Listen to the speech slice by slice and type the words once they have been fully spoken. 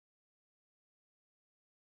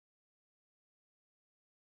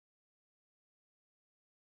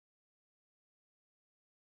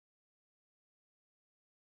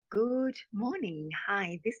Good morning.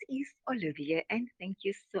 Hi, this is Olivia, and thank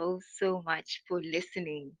you so much for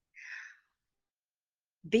listening.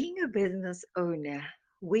 Being a business owner,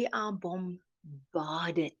 we are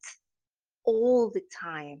bombarded all the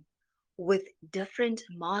time with different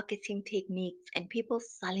marketing techniques and people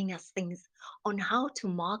selling us things on how to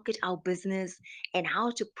market our business and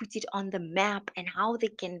how to put it on the map and how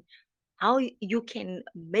you can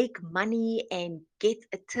make money and get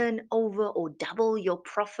a turnover or double your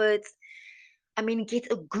profits. I mean,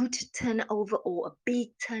 get a good turnover or a big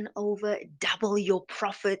turnover, double your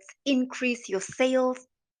profits, increase your sales.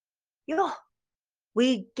 Yo,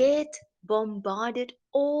 we get bombarded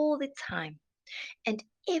all the time. And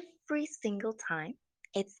every single time,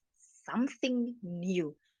 it's something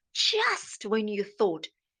new. Just when you thought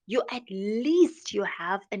you at least you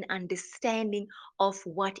have an understanding of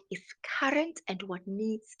what is current and what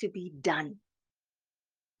needs to be done.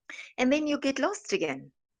 And then you get lost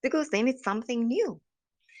again because then it's something new.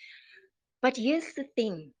 But here's the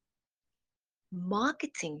thing.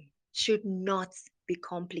 Marketing should not be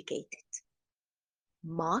complicated.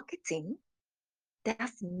 Marketing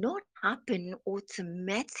does not happen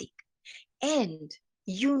automatic, and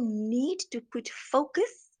you need to put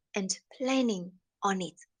focus and planning on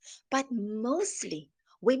it. But mostly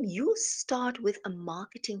when you start with a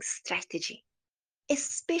marketing strategy,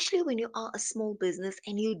 especially when you are a small business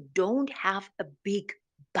and you don't have a big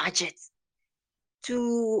budget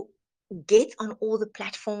to get on all the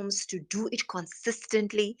platforms, to do it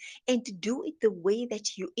consistently and to do it the way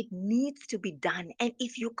that you it needs to be done. And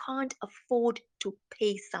if you can't afford to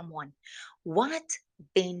pay someone, what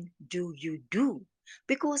then do you do?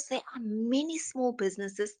 Because there are many small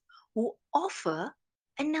businesses who offer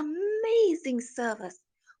an amazing service,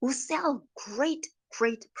 who sell great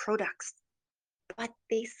products, but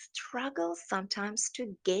they struggle sometimes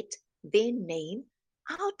to get their name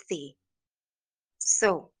out there.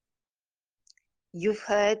 So you've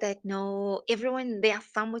heard that, no, everyone, there are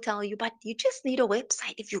some will tell you, but you just need a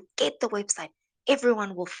website. If you get the website,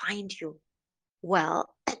 everyone will find you.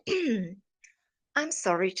 Well, I'm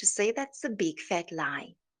sorry to say that's a big fat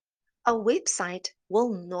lie. A website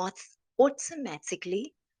will not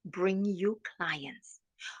automatically bring you clients.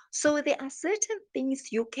 So there are certain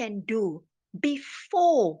things you can do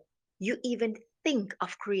before you even think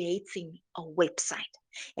of creating a website.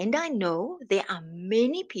 And I know there are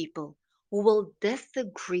many people who will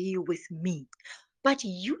disagree with me, but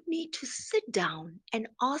you need to sit down and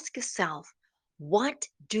ask yourself, what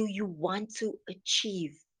do you want to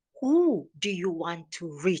achieve? Who do you want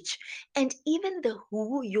to reach? And even the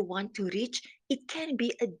who you want to reach, it can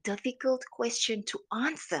be a difficult question to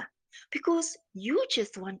answer because you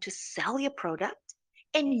just want to sell your product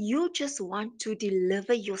and you just want to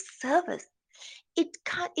deliver your service. It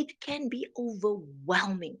can be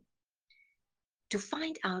overwhelming to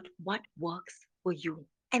find out what works for you.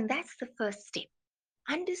 And that's the first step.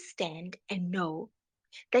 Understand and know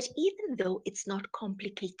that even though it's not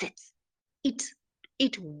complicated, it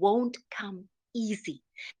it won't come easy.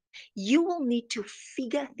 You will need to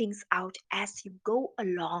figure things out as you go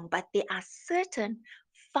along, but there are certain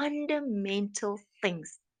fundamental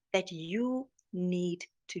things that you need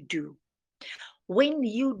to do. When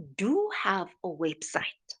you do have a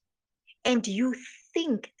website and you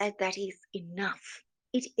think that that is enough,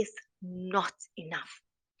 it is not enough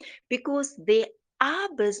because there are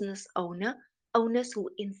owners who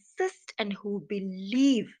insist and who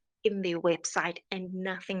believe in their website and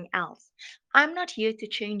nothing else. I'm not here to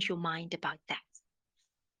change your mind about that.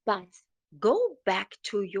 But go back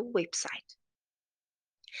to your website.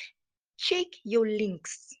 Check your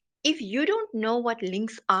links. If you don't know what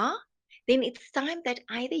links are, then it's time that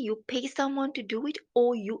either you pay someone to do it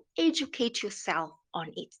or you educate yourself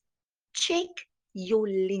on it. Check your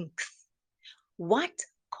links. What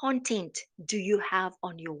content do you have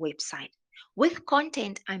on your website? With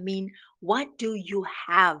content, I mean, what do you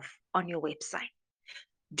have on your website?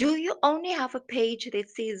 Do you only have a page that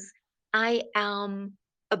says, I am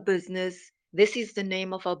a business? This is the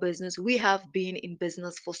name of our business. We have been in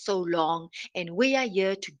business for so long, and we are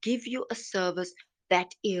here to give you a service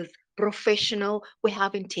that is professional. We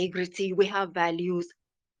have integrity, we have values.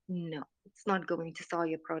 No, it's not going to sell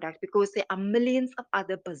your product because there are millions of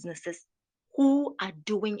other businesses who are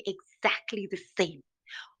doing exactly the same.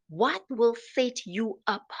 What will set you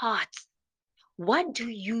apart? What do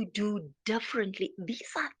you do differently?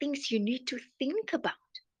 These are things you need to think about.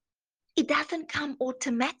 It doesn't come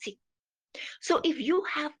automatic. So if you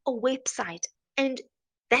have a website and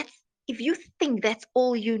that's if you think that's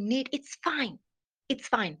all you need, it's fine. It's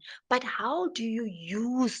fine. But how do you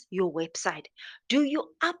use your website? Do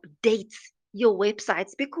you update? your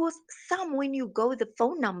websites, because some, when you go, the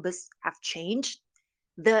phone numbers have changed,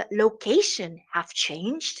 the location have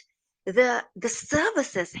changed, the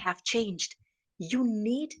services have changed. You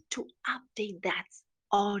need to update that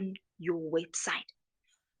on your website.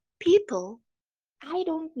 People, I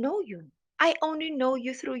don't know you. I only know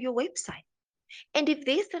you through your website. And if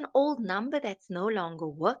there's an old number that's no longer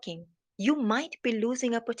working, you might be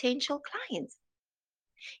losing a potential client.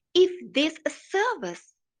 If there's a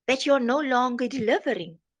service that you're no longer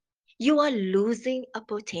delivering, you are losing a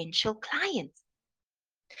potential client.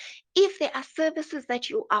 If there are services that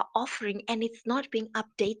you are offering and it's not being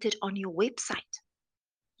updated on your website,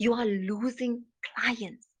 you are losing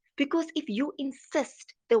clients. Because if you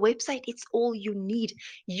insist the website is all you need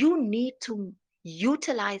to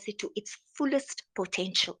utilize it to its fullest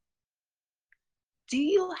potential. Do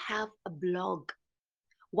you have a blog?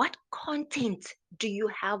 What content do you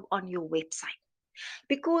have on your website?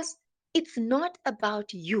 Because it's not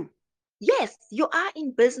about you. Yes, you are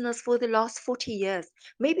in business for the last 40 years.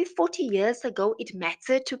 Maybe 40 years ago, it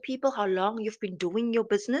mattered to people how long you've been doing your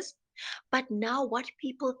business. But now, what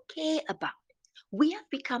people care about, we have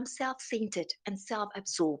become self centered and self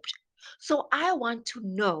absorbed. So, I want to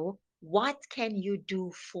know, what can you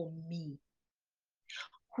do for me?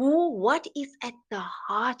 What is at the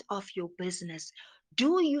heart of your business?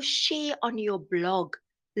 Do you share on your blog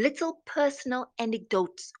little personal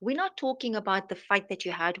anecdotes? We're not talking about the fight that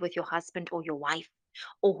you had with your husband or your wife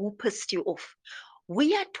or who pissed you off.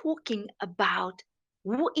 We are talking about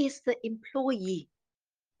who is the employee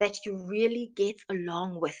that you really get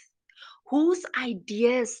along with. Whose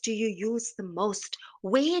ideas do you use the most?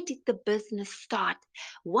 Where did the business start?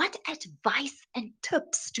 What advice and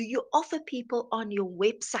tips do you offer people on your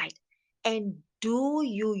website? And do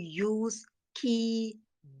you use key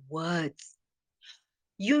words?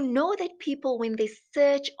 You know that people, when they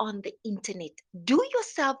search on the internet, do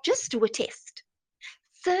yourself, just do a test.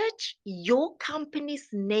 Search your company's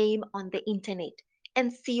name on the internet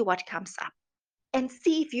and see what comes up, and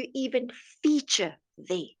see if you even feature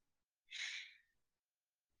there.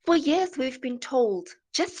 For years, we've been told,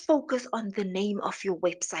 just focus on the name of your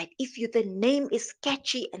website. If the name is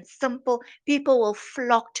catchy and simple, people will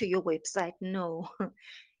flock to your website. No,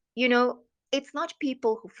 you know, it's not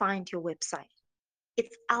people who find your website.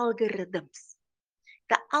 It's algorithms.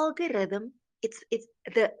 The algorithm, it's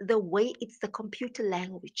the way, it's the computer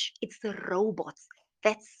language. It's the robots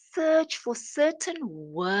that search for certain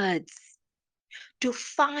words to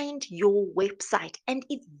find your website. And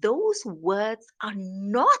if those words are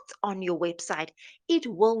not on your website, it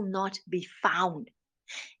will not be found.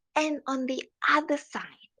 And on the other side,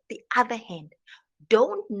 the other hand,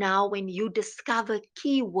 don't now, when you discover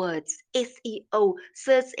keywords, SEO,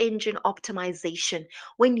 search engine optimization,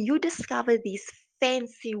 when you discover these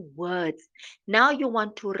fancy words, now you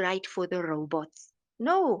want to write for the robots.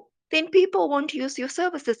 No, then people won't use your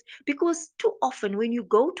services, because too often when you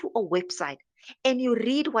go to a website and you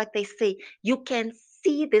read what they say, you can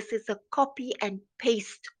see this is a copy and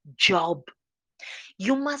paste job.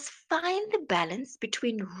 You must find the balance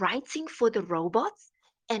between writing for the robots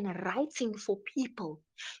and writing for people.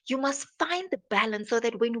 You must find the balance so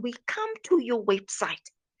that when we come to your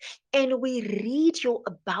website and we read your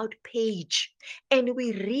about page and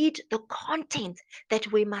we read the content, that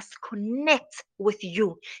we must connect with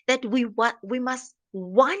you, that we must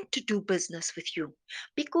want to do business with you.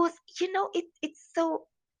 Because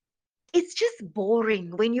it's just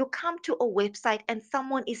boring when you come to a website and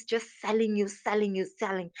someone is just selling you, selling you,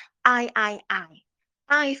 selling. I.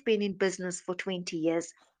 I've been in business for 20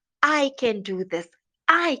 years. I can do this.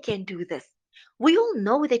 I can do this. We all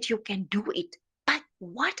know that you can do it, but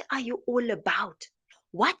what are you all about?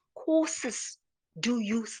 What courses do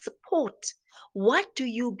you support? What do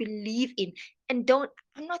you believe in? And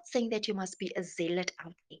I'm not saying that you must be a zealot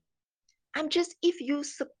out there. I'm just, if you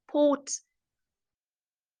support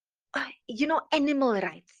animal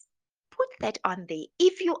rights, put that on there.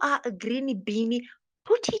 If you are a greeny beanie,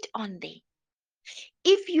 put it on there.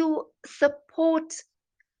 If you support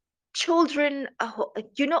children,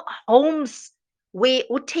 homes where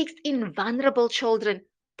who takes in vulnerable children,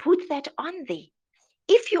 put that on there.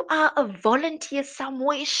 If you are a volunteer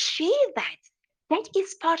somewhere, share that. That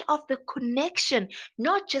is part of the connection,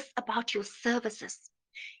 not just about your services.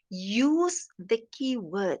 Use the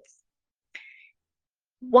keywords.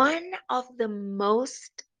 One of the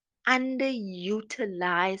most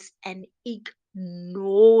underutilized and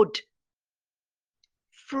ignored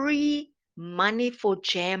free money for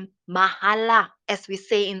jam, mahala, as we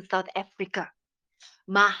say in South Africa.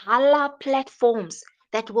 Mahala platforms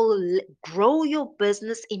that will grow your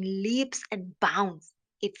business in leaps and bounds.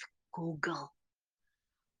 It's Google.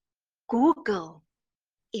 Google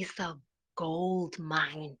is a gold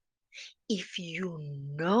mine if you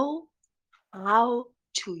know how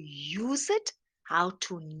to use it, how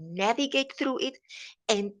to navigate through it,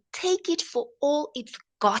 and take it for all it's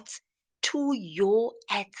got to your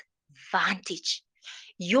advantage.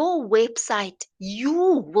 Your website,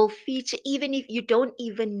 you will feature even if you don't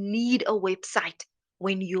even need a website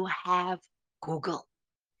when you have Google.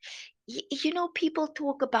 People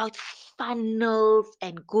talk about funnels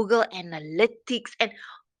and Google Analytics, and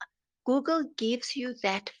Google gives you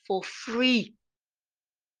that for free.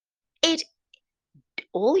 It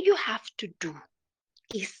all you have to do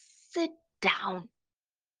is sit down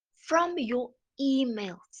from your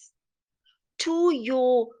emails to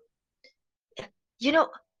your, you know,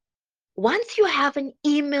 once you have an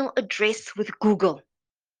email address with Google,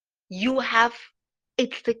 you have,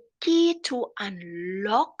 it's the key to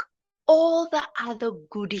unlock all the other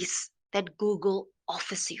goodies that Google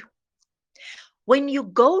offers you. When you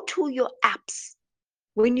go to your apps,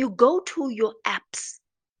 when you go to your apps,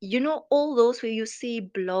 all those where you see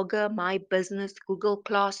Blogger, My Business, Google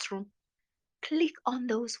Classroom, click on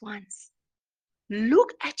those ones.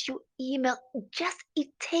 Look at your email. It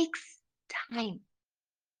takes time.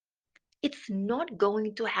 It's not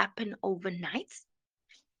going to happen overnight.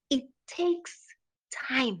 It takes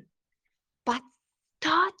time. But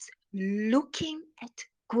start looking at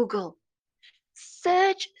Google.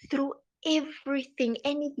 Search through everything.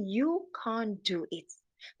 And if you can't do it,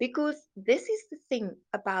 because this is the thing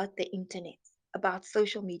about the internet, about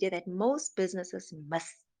social media that most businesses miss.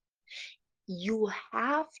 You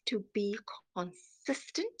have to be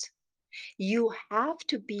consistent. You have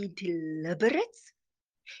to be deliberate.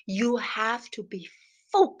 You have to be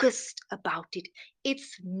focused about it.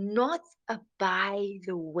 It's not a by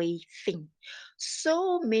the way thing.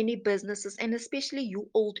 So many businesses, and especially you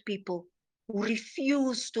old people,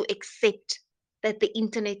 refuse to accept that the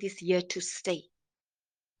internet is here to stay.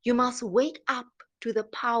 You must wake up to the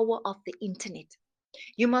power of the internet.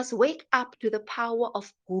 You must wake up to the power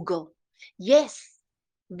of Google. Yes,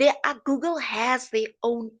 Google has their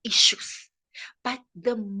own issues, but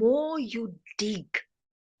the more you dig,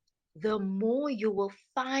 the more you will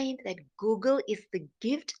find that Google is the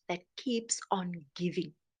gift that keeps on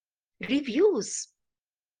giving. Reviews.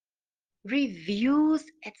 Reviews,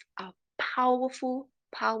 it's a powerful,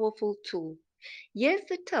 powerful tool. Here's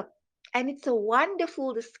the tip, and it's a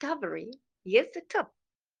wonderful discovery. Here's the tip.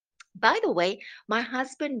 By the way, my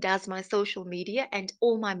husband does my social media and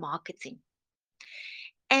all my marketing.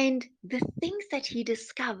 And the things that he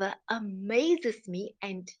discover amazes me.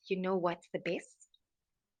 And you know what's the best?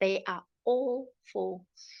 They are all for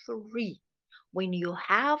free when you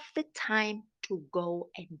have the time to go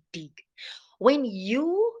and dig. When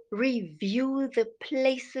you review the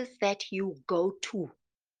places that you go to,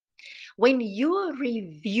 when you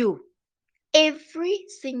review every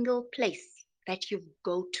single place that you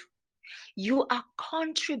go to, you are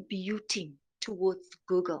contributing towards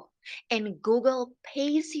Google. And Google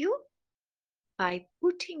pays you by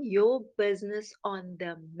putting your business on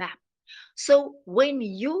the map. So when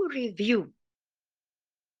you review,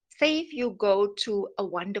 say if you go to a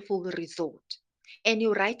wonderful resort and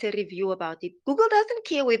you write a review about it, Google doesn't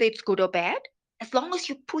care whether it's good or bad, as long as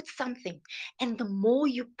you put something. And the more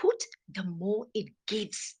you put, the more it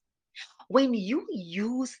gives. When you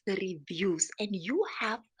use the reviews and you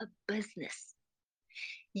have a business,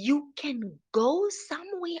 you can go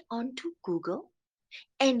somewhere onto Google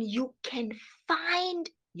and you can find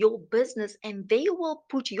your business, and they will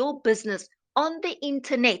put your business on the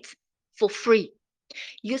internet for free.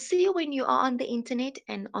 You see, when you are on the internet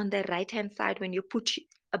and on the right hand side, when you put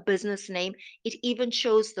a business name, it even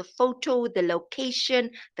shows the photo, the location,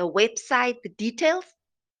 the website, the details.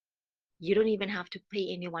 You don't even have to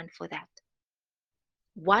pay anyone for that.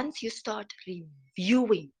 Once you start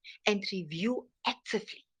reviewing and review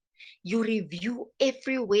actively, you review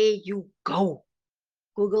everywhere you go,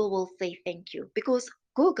 Google will say thank you, because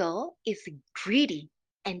Google is greedy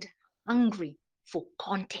and hungry for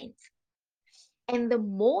content. And the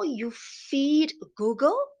more you feed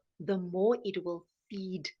Google, the more it will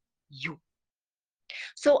feed you.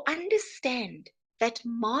 So understand that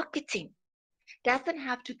marketing doesn't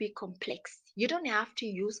have to be complex. You don't have to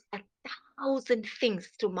use 1,000 things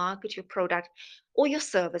to market your product or your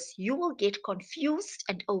service. You will get confused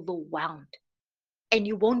and overwhelmed, and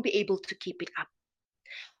you won't be able to keep it up.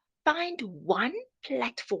 Find one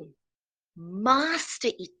platform, master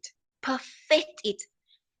it, perfect it.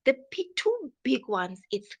 The two big ones,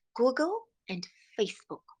 it's Google and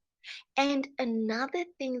Facebook. And another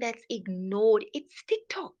thing that's ignored, it's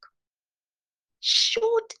TikTok.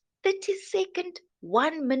 Short 30-second,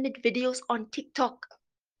 1 minute videos on TikTok.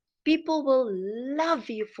 People will love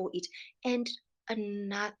you for it. And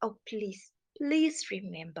another, oh, please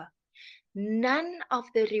remember, none of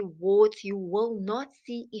the rewards you will not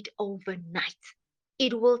see it overnight.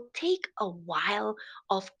 It will take a while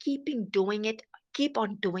of keep on doing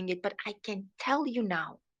it. But I can tell you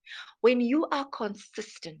now, when you are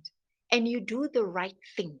consistent and you do the right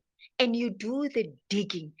thing and you do the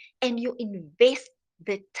digging and you invest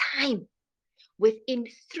the time, within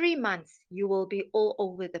 3 months, you will be all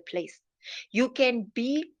over the place. You can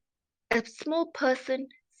be a small person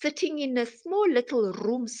sitting in a small little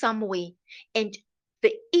room somewhere, and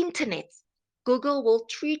the internet, Google will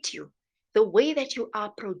treat you the way that you are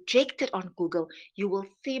projected on Google. You will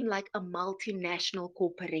seem like a multinational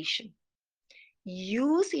corporation.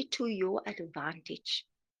 Use it to your advantage.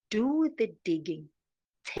 Do the digging.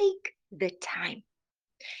 Take the time.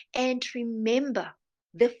 And remember,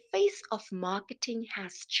 the face of marketing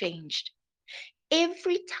has changed.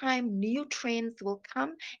 Every time new trends will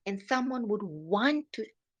come and someone would want to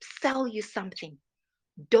sell you something,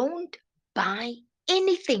 don't buy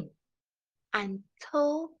anything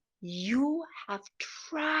until you have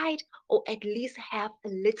tried or at least have a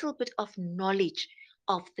little bit of knowledge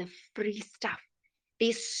of the free stuff.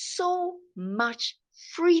 There's so much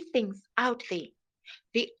free things out there.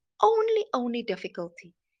 The only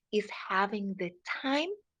difficulty is having the time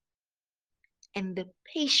and the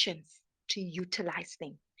patience to utilize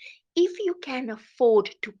them. If you can afford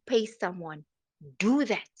to pay someone, do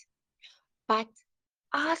that. But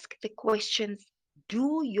ask the questions,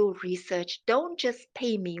 do your research. Don't just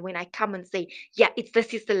pay me when I come and say, yeah,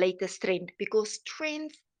 this is the latest trend, because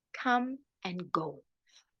trends come and go.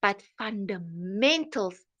 But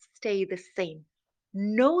fundamentals stay the same.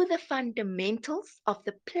 Know the fundamentals of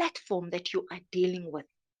the platform that you are dealing with.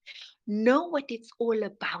 Know what it's all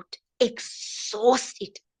about. Exhaust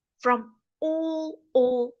it from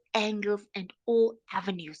all angles and all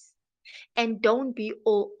avenues. And don't be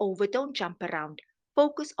all over, don't jump around.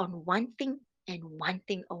 Focus on one thing and one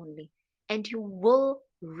thing only, and you will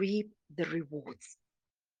reap the rewards.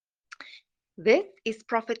 This is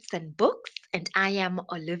Profits and Books, and I am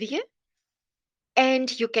Olivia.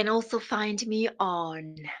 And you can also find me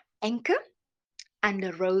on Anchor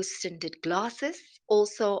under Rose Tinted Glasses,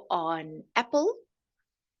 also on Apple,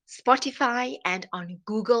 Spotify, and on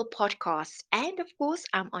Google Podcasts. And of course,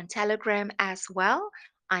 I'm on Telegram as well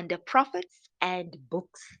under Profits and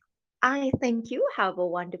Books. I thank you. Have a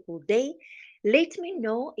wonderful day. Let me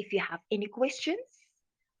know if you have any questions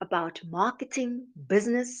about marketing,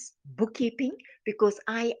 business, bookkeeping, because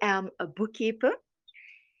I am a bookkeeper,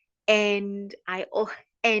 and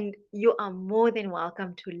and you are more than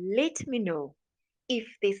welcome to let me know if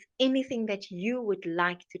there's anything that you would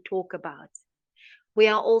like to talk about. We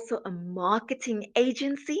are also a marketing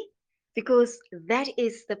agency, because that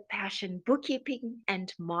is the passion. Bookkeeping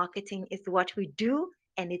and marketing is what we do,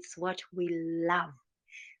 and it's what we love.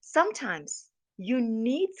 Sometimes you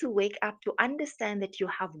need to wake up to understand that you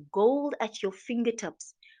have gold at your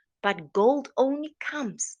fingertips, but gold only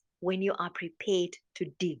comes when you are prepared to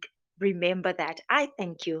dig. Remember that. I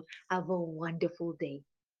thank you. Have a wonderful day.